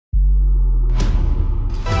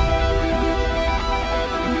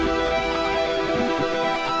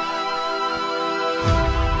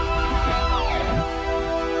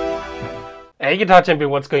Hey Guitar Champion,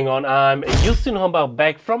 what's going on? I'm Justin Hombach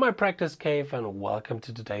back from my practice cave and welcome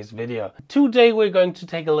to today's video. Today we're going to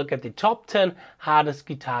take a look at the top 10 hardest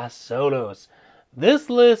guitar solos. This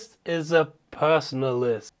list is a personal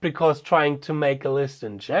list because trying to make a list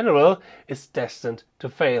in general is destined to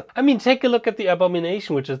fail. I mean, take a look at the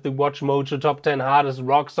Abomination, which is the Watch Mojo top 10 hardest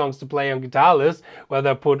rock songs to play on guitar list, where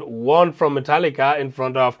they put one from Metallica in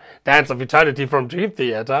front of Dance of Eternity from Dream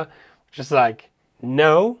Theater. Just like,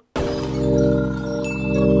 no.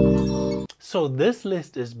 So this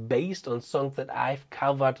list is based on songs that I've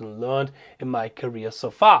covered and learned in my career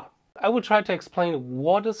so far. I will try to explain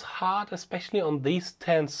what is hard, especially on these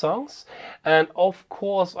 10 songs. And of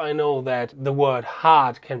course I know that the word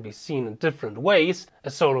hard can be seen in different ways.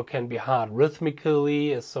 A solo can be hard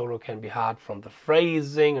rhythmically, a solo can be hard from the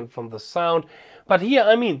phrasing and from the sound. But here,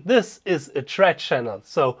 I mean, this is a thread channel,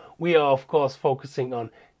 so we are of course focusing on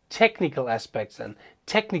technical aspects and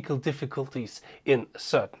technical difficulties in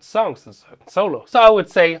certain songs and certain solos. So I would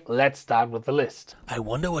say, let's start with the list. I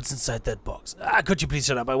wonder what's inside that box. Could you please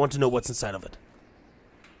shut up? I want to know what's inside of it.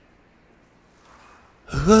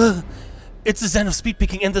 It's the Zen of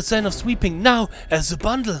Speedpicking and the Zen of Sweeping now as a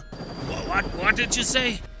bundle. What did you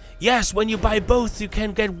say? Yes, when you buy both, you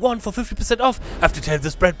can get one for 50% off. I have to tell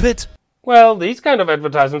this Brad Pitt. Well, these kind of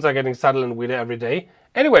advertisements are getting subtle and weirder every day.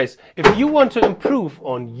 Anyways, if you want to improve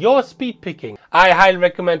on your speed picking, I highly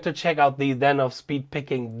recommend to check out the ZEN of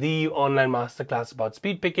Speedpicking, the online masterclass about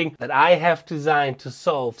speed picking that I have designed to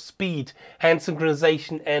solve speed, hand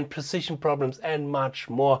synchronization and precision problems and much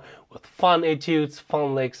more with fun etudes,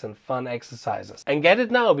 fun licks and fun exercises. And get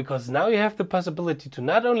it now, because now you have the possibility to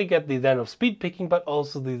not only get the ZEN of Speedpicking but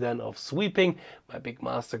also the ZEN of Sweeping, my big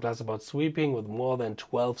masterclass about sweeping with more than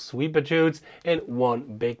 12 sweep etudes in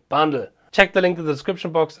one big bundle. Check the link in the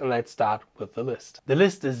description box and let's start with the list. The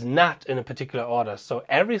list is not in a particular order, so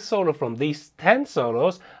every solo from these 10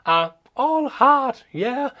 solos are all hard,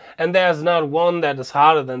 yeah? And there's not one that is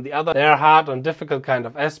harder than the other. They're hard on difficult kind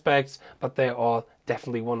of aspects, but they're all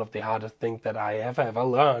definitely one of the hardest things that I have ever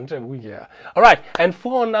learned. And yeah. Alright, and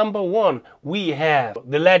for number 1, we have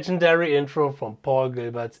the legendary intro from Paul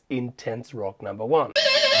Gilbert's Intense Rock number 1.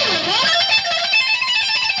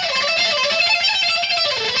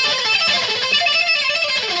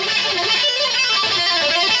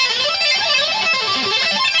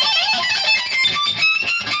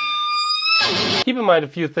 Keep in mind a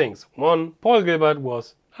few things. One, Paul Gilbert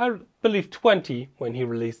was, I believe, 20 when he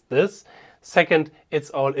released this. Second, it's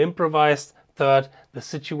all improvised. Third, the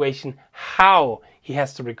situation, how he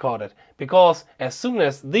has to record it. Because as soon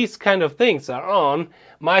as these kind of things are on,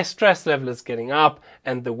 my stress level is getting up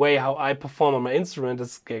and the way how I perform on my instrument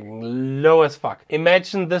is getting low as fuck.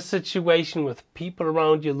 Imagine this situation with people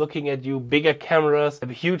around you looking at you, bigger cameras, a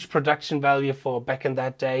huge production value for back in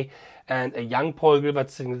that day, and a young Paul Gilbert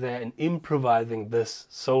sitting there and improvising this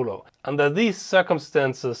solo. Under these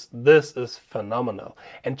circumstances, this is phenomenal.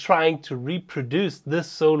 And trying to reproduce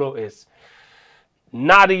this solo is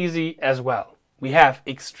not easy as well. We have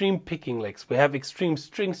extreme picking licks, we have extreme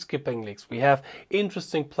string skipping licks, we have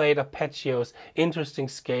interesting played arpeggios, interesting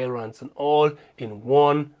scale runs, and all in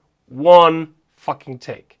one fucking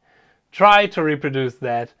take. Try to reproduce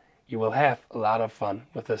that. You will have a lot of fun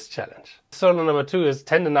with this challenge. Solo number 2 is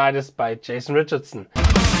Tendonitis by Jason Richardson.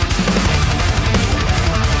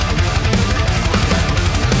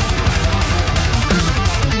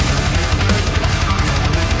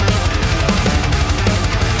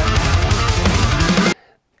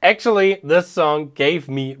 Actually, this song gave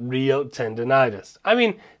me real tendonitis. I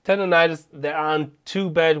mean, tendonitis, they aren't too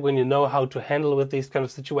bad when you know how to handle with these kind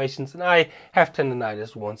of situations, and I have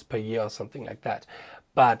tendonitis once per year or something like that.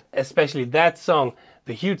 But especially that song,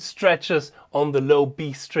 the huge stretches on the low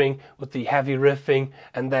B string with the heavy riffing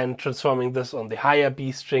and then transforming this on the higher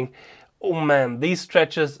B string. Oh man, these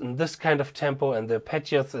stretches and this kind of tempo and the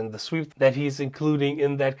arpeggios and the sweep that he's including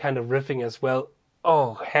in that kind of riffing as well.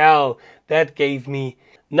 Oh hell, that gave me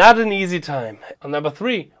not an easy time. On number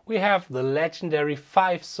 3, we have the legendary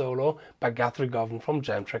 5 solo by Guthrie Govan from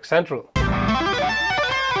Jam Track Central.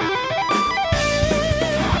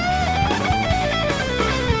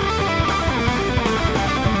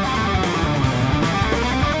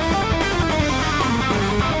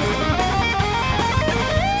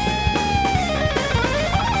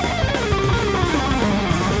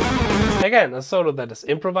 Again, a solo that is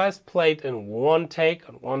improvised, played in one take,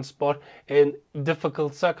 on one spot, in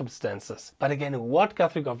difficult circumstances. But again, what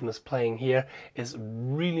Guthrie Govan is playing here is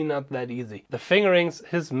really not that easy. The fingerings,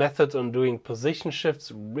 his method on doing position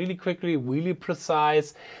shifts really quickly, really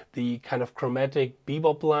precise, the kind of chromatic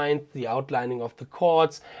bebop line, the outlining of the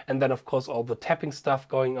chords, and then of course all the tapping stuff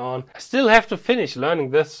going on. I still have to finish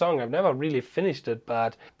learning this song. I've never really finished it,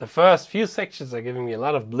 but the first few sections are giving me a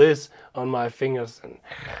lot of bliss on my fingers, and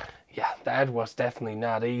yeah, that was definitely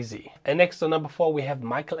not easy. And next on number 4 we have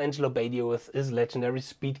Michelangelo Badio with his legendary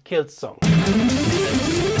Speed Kills song.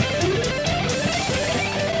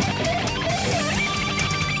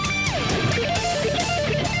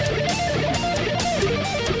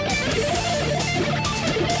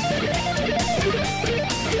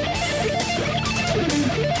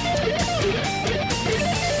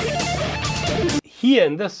 Here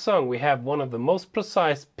in this song we have one of the most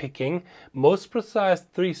precise picking, most precise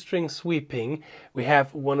 3-string sweeping, we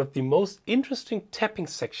have one of the most interesting tapping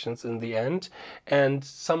sections in the end, and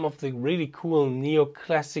some of the really cool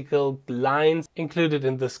neoclassical lines included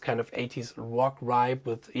in this kind of 80s rock vibe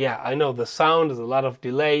with, yeah, I know the sound is a lot of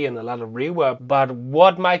delay and a lot of reverb, but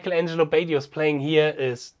what Michelangelo Badio is playing here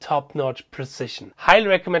is top-notch precision. Highly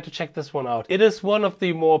recommend to check this one out. It is one of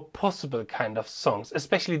the more possible kind of songs,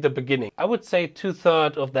 especially the beginning. I would say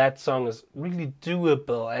 2/3 of that song is really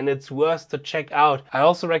doable and it's worth to check out. I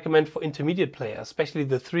also recommend for intermediate players, especially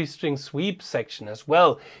the 3-string sweep section as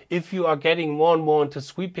well. If you are getting more and more into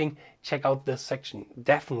sweeping, check out this section,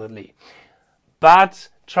 definitely. But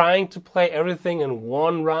trying to play everything in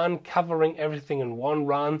one run, covering everything in one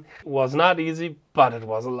run was not easy, but it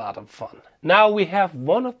was a lot of fun. Now we have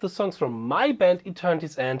one of the songs from my band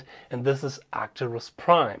Eternity's End, and this is Arcturus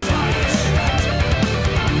Prime.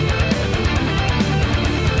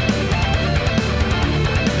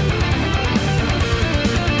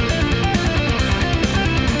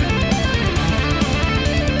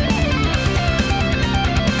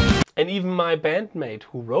 And even my bandmate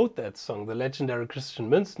who wrote that song, the legendary Christian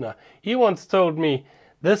Münzner, he once told me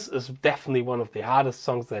this is definitely one of the hardest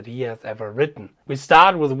songs that he has ever written. We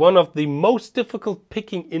start with one of the most difficult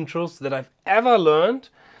picking intros that I've ever learned.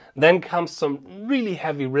 Then comes some really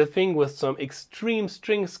heavy riffing with some extreme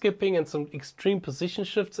string skipping and some extreme position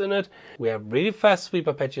shifts in it. We have really fast sweep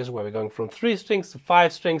arpeggios where we're going from 3 strings to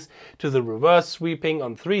 5 strings to the reverse sweeping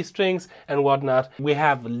on 3 strings and whatnot. We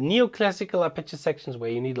have neoclassical arpeggio sections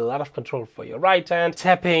where you need a lot of control for your right hand,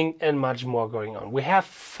 tapping and much more going on. We have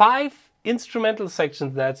 5 instrumental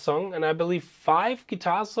sections in that song, and I believe 5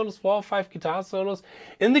 guitar solos, 4 or 5 guitar solos.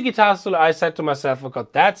 In the guitar solo I said to myself, oh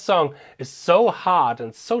god, that song is so hard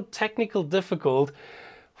and so technical difficult,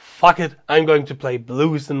 fuck it, I'm going to play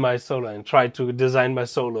blues in my solo and try to design my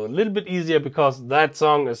solo a little bit easier because that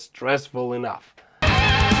song is stressful enough.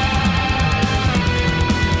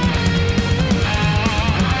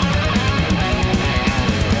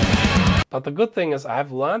 But the good thing is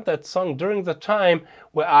I've learned that song during the time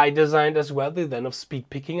where I designed as well the ZEN of Speed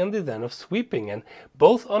Picking and the ZEN of Sweeping. And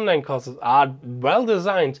both online courses are well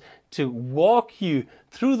designed to walk you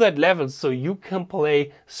through that level so you can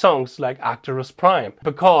play songs like Arcturus Prime.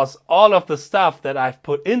 Because all of the stuff that I've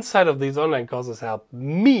put inside of these online courses help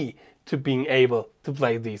me to being able to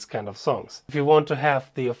play these kind of songs. If you want to have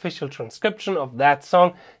the official transcription of that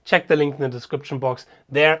song, check the link in the description box.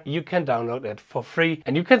 There you can download it for free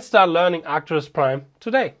and you can start learning Arcturus Prime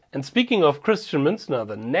today. And speaking of Christian Münzner,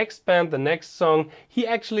 the next band, the next song, he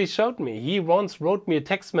actually showed me. He once wrote me a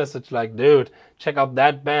text message like, dude, check out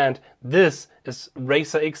that band. This is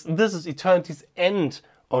Razor X. This is Eternity's End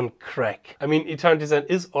on crack. I mean, Eternity's End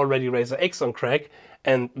is already Razor X on crack,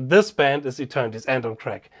 and this band is Eternity's End on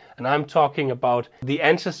crack. And I'm talking about The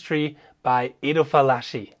Ancestry by Edo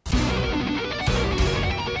Falaschi.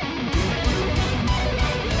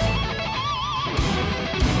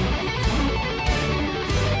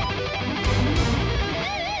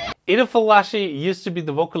 Edo Falaschi used to be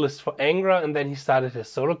the vocalist for Angra, and then he started his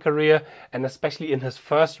solo career, and especially in his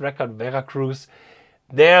first record, Veracruz,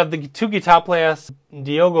 there the 2 guitar players,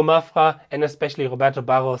 Diogo Mafra and especially Roberto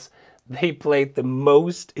Barros, they played the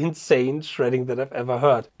most insane shredding that I've ever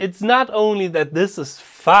heard. It's not only that this is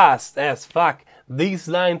fast as fuck, these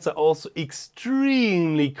lines are also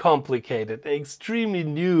extremely complicated, extremely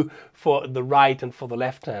new for the right and for the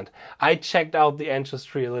left hand. I checked out the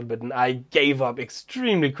Ancestry a little bit and I gave up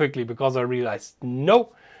extremely quickly because I realized,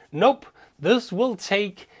 nope, this will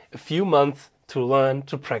take a few months to learn,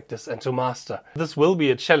 to practice and to master. This will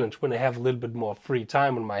be a challenge when I have a little bit more free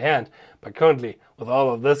time on my hand, but currently with all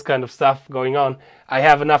of this kind of stuff going on, I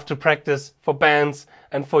have enough to practice for bands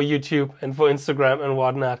and for YouTube and for Instagram and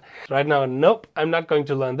whatnot. Right now, nope, I'm not going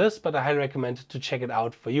to learn this, but I highly recommend to check it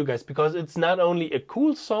out for you guys, because it's not only a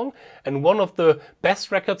cool song and one of the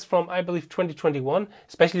best records from, I believe, 2021,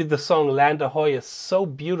 especially the song Land Ahoy is so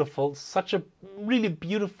beautiful, such a really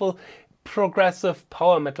beautiful progressive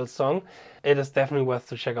power metal song. It is definitely worth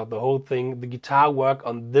to check out the whole thing. The guitar work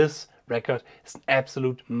on this record is an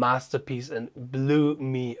absolute masterpiece and blew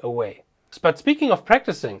me away. But speaking of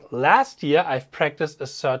practicing, last year I've practiced a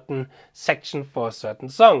certain section for a certain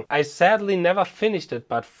song. I sadly never finished it,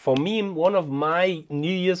 but for me one of my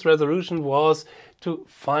New Year's resolution was to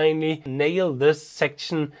finally nail this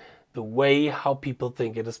section the way how people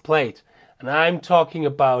think it is played. And I'm talking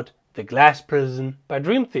about The Glass Prison by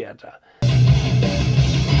Dream Theater.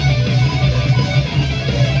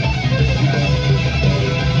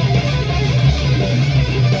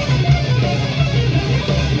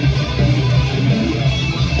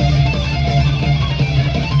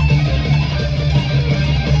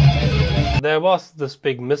 There was this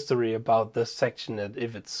big mystery about this section, that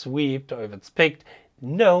if it's sweeped or if it's picked.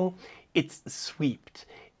 No, it's sweeped.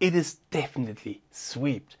 It is definitely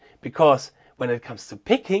sweeped, because when it comes to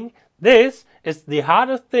picking, this is the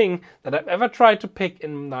hardest thing that I've ever tried to pick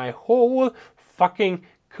in my whole fucking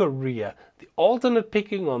career. The alternate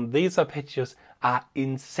picking on these arpeggios are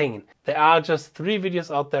insane. There are just 3 videos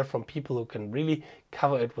out there from people who can really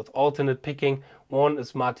cover it with alternate picking. One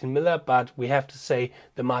is Martin Miller, but we have to say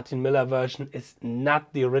the Martin Miller version is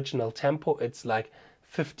not the original tempo. It's like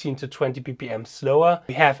 15 to 20 BPM slower.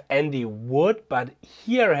 We have Andy Wood, but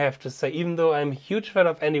here I have to say, even though I'm a huge fan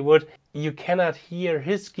of Andy Wood, you cannot hear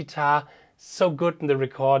his guitar so good in the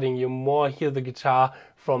recording. You more hear the guitar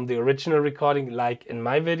from the original recording, like in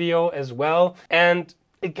my video as well. And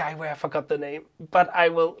a guy where I forgot the name, but I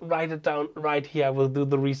will write it down right here. I will do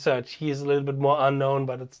the research. He is a little bit more unknown,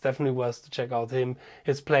 but it's definitely worth to check out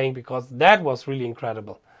his playing, because that was really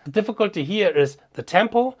incredible. The difficulty here is the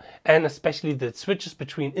tempo, and especially the switches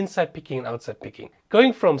between inside picking and outside picking.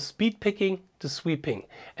 Going from speed picking to sweeping.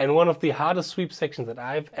 And one of the hardest sweep sections that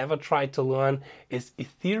I've ever tried to learn is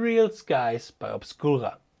Ethereal Skies by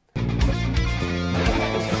Obscura.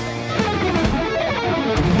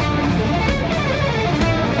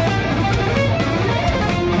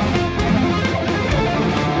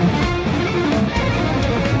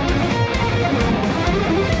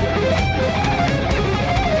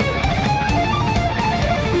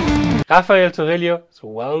 Rafael Torello is a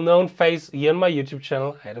well-known face here on my YouTube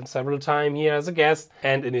channel. I had him several times here as a guest.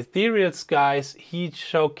 And in Ethereal Skies, he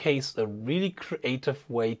showcased a really creative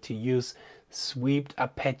way to use sweeped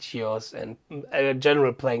arpeggios and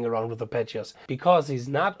general playing around with arpeggios, because he's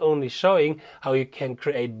not only showing how you can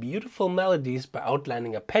create beautiful melodies by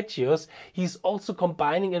outlining arpeggios, he's also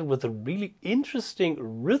combining it with a really interesting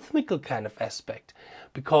rhythmical kind of aspect,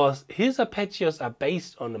 because his arpeggios are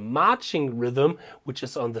based on a marching rhythm which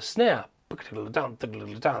is on the snare.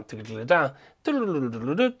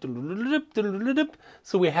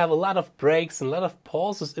 So we have a lot of breaks and a lot of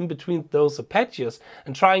pauses in between those arpeggios,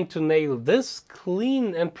 and trying to nail this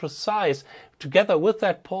clean and precise together with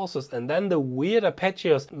that pauses and then the weird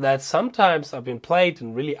arpeggios that sometimes have been played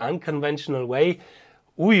in really unconventional way.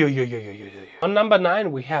 On number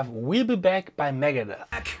 9 we have We'll Be Back by Megadeth.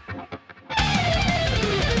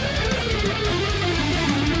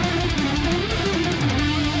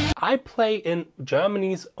 I play in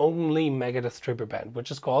Germany's only Megadeth tribute band,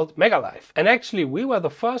 which is called Megalive. And actually we were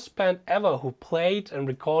the first band ever who played and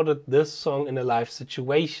recorded this song in a live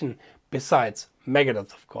situation, besides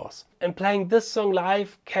Megadeth of course. And playing this song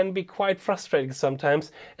live can be quite frustrating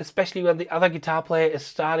sometimes, especially when the other guitar player is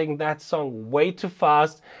starting that song way too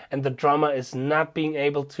fast and the drummer is not being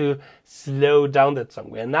able to slow down that song.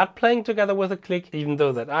 We are not playing together with a click, even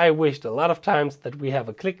though that I wished a lot of times that we have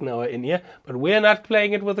a click now in here, but we are not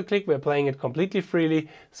playing it with a click, we're playing it completely freely.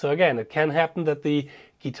 So again, it can happen that the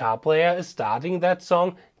guitar player is starting that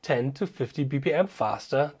song 10 to 50 BPM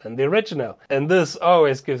faster than the original. And this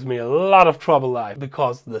always gives me a lot of trouble live,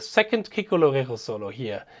 because the second Kiko Loureiro solo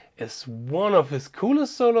here is one of his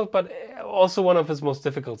coolest solos, but also one of his most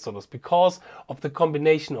difficult solos, because of the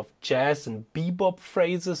combination of jazz and bebop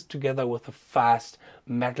phrases together with a fast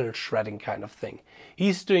metal shredding kind of thing.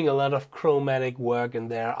 He's doing a lot of chromatic work in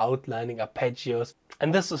there, outlining arpeggios,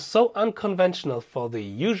 and this is so unconventional for the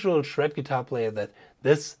usual shred guitar player that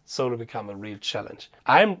this solo became a real challenge.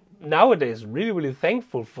 I'm nowadays really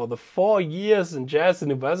thankful for the 4 years in jazz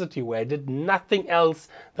university where I did nothing else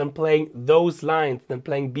than playing those lines, than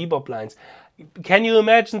playing bebop lines. Can you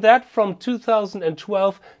imagine that? From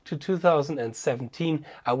 2012 to 2017,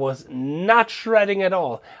 I was not shredding at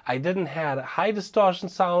all. I didn't have a high distortion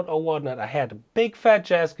sound or whatnot. I had a big fat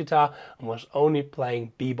jazz guitar and was only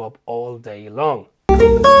playing bebop all day long.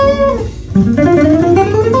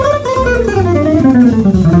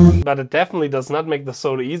 But it definitely does not make the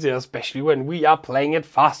solo easier, especially when we are playing it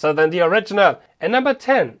faster than the original. And number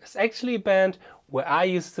 10 is actually a band where I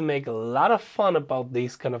used to make a lot of fun about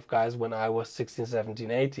these kind of guys when I was 16,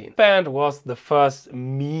 17, 18. The band was the first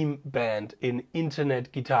meme band in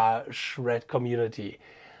internet guitar shred community.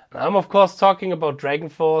 And I'm of course talking about Dragon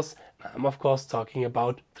Force. I'm of course talking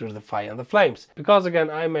about Through the Fire and the Flames. Because again,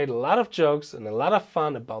 I made a lot of jokes and a lot of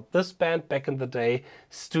fun about this band back in the day,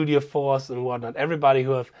 Studio Force and whatnot. Everybody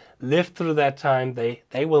who have lived through that time,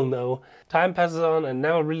 they will know. Time passes on and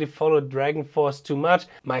never really followed Dragon Force too much.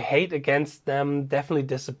 My hate against them definitely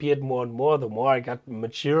disappeared more and more the more I got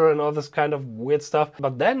mature and all this kind of weird stuff.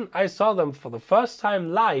 But then I saw them for the first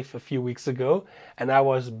time live a few weeks ago and I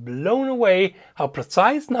was blown away how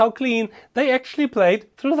precise and how clean they actually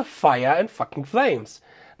played Through the Fire and fucking Flames.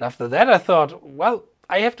 And after that I thought, well,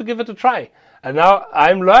 I have to give it a try. And now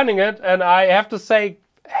I'm learning it and I have to say,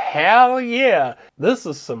 hell yeah! This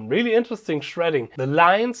is some really interesting shredding. The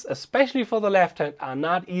lines, especially for the left hand, are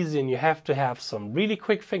not easy and you have to have some really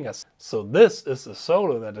quick fingers. So this is a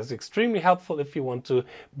solo that is extremely helpful if you want to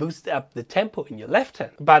boost up the tempo in your left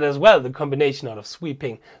hand. But as well, the combination out of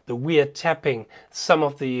sweeping, the weird tapping, some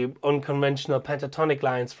of the unconventional pentatonic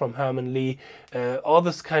lines from Herman Lee, all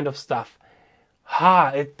this kind of stuff.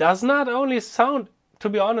 It does not only sound, to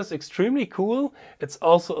be honest, extremely cool, it's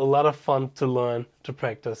also a lot of fun to learn, to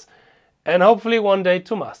practice, and hopefully one day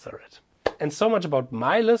to master it. And so much about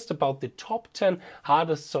my list about the top 10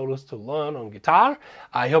 hardest solos to learn on guitar.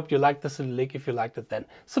 I hope you liked this little link. If you liked it, then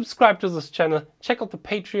subscribe to this channel, check out the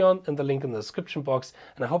Patreon and the link in the description box,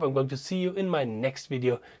 and I hope I'm going to see you in my next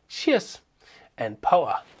video. Cheers and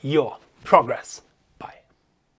power your progress.